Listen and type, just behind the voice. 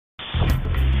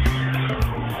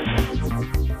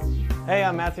Hey,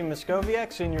 I'm Matthew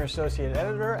Moscoviak, Senior Associate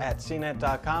Editor at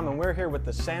CNET.com, and we're here with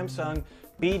the Samsung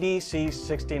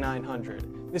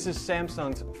BDC6900. This is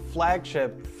Samsung's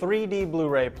flagship 3D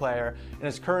Blu-ray player,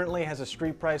 and it currently has a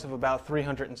street price of about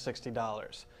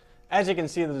 $360. As you can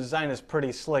see, the design is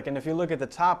pretty slick, and if you look at the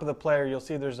top of the player, you'll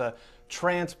see there's a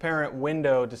transparent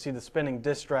window to see the spinning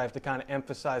disk drive to kind of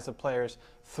emphasize the player's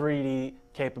 3D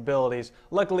capabilities.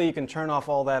 Luckily, you can turn off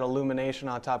all that illumination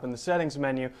on top in the settings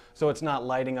menu, so it's not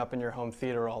lighting up in your home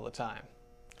theater all the time.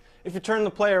 If you turn the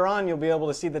player on, you'll be able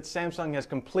to see that Samsung has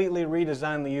completely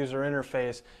redesigned the user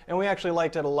interface, and we actually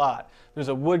liked it a lot. There's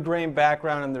a wood grain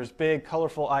background and there's big,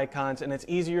 colorful icons, and it's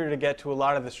easier to get to a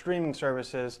lot of the streaming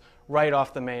services right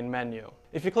off the main menu.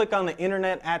 If you click on the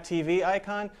Internet at TV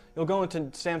icon, you'll go into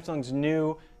Samsung's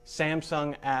new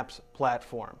Samsung Apps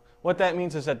platform. What that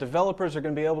means is that developers are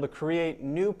going to be able to create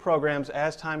new programs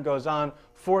as time goes on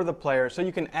for the player, so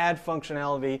you can add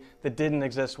functionality that didn't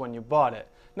exist when you bought it.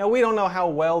 Now, we don't know how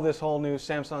well this whole new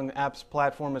Samsung Apps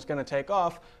platform is going to take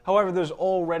off. However, there's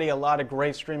already a lot of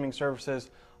great streaming services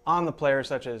on the player,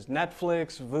 such as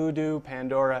Netflix, Vudu,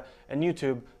 Pandora, and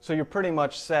YouTube, so you're pretty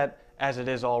much set as it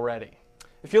is already.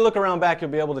 If you look around back,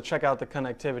 you'll be able to check out the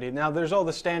connectivity. Now, there's all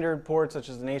the standard ports, such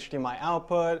as an HDMI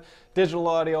output, digital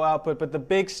audio output, but the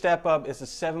big step up is the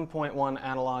 7.1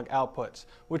 analog outputs,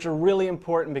 which are really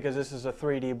important because this is a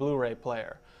 3D Blu-ray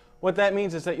player. What that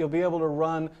means is that you'll be able to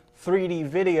run 3D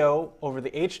video over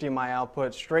the HDMI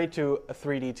output straight to a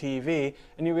 3D TV,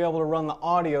 and you'll be able to run the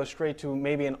audio straight to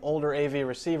maybe an older AV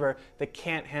receiver that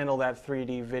can't handle that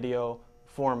 3D video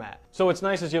format. So what's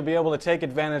nice is you'll be able to take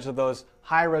advantage of those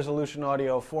high resolution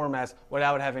audio formats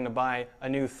without having to buy a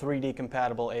new 3D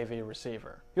compatible AV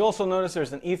receiver. You'll also notice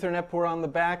there's an Ethernet port on the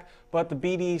back, but the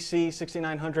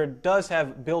BDC6900 does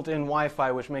have built-in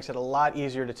Wi-Fi, which makes it a lot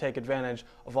easier to take advantage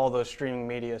of all those streaming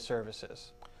media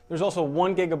services. There's also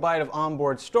 1 GB of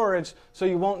onboard storage, so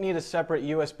you won't need a separate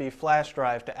USB flash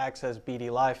drive to access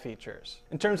BD Live features.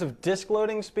 In terms of disk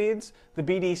loading speeds, the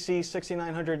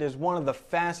BDC6900 is one of the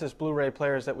fastest Blu-ray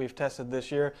players that we've tested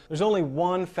this year. There's only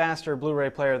one faster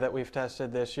Blu-ray player that we've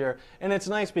tested this year, and it's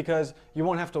nice because you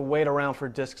won't have to wait around for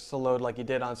discs to load like you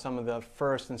did on some of the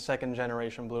first and second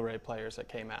generation Blu-ray players that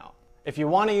came out. If you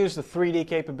want to use the 3D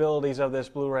capabilities of this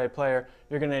Blu-ray player,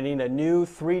 you're going to need a new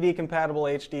 3D compatible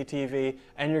HD TV,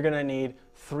 and you're going to need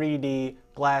 3D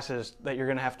glasses that you're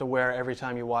going to have to wear every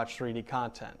time you watch 3D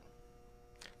content.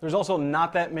 There's also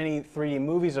not that many 3D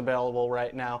movies available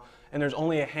right now, and there's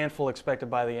only a handful expected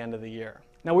by the end of the year.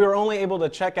 Now, we were only able to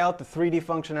check out the 3D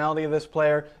functionality of this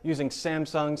player using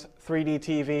Samsung's 3D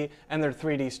TV and their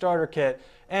 3D starter kit,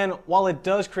 and while it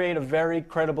does create a very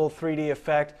credible 3D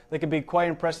effect that can be quite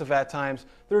impressive at times,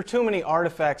 there are too many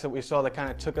artifacts that we saw that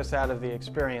kind of took us out of the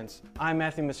experience. I'm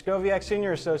Matthew Moscoviak,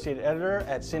 Senior Associate Editor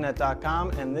at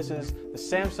CNET.com, and this is the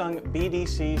Samsung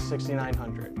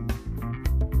BDC6900.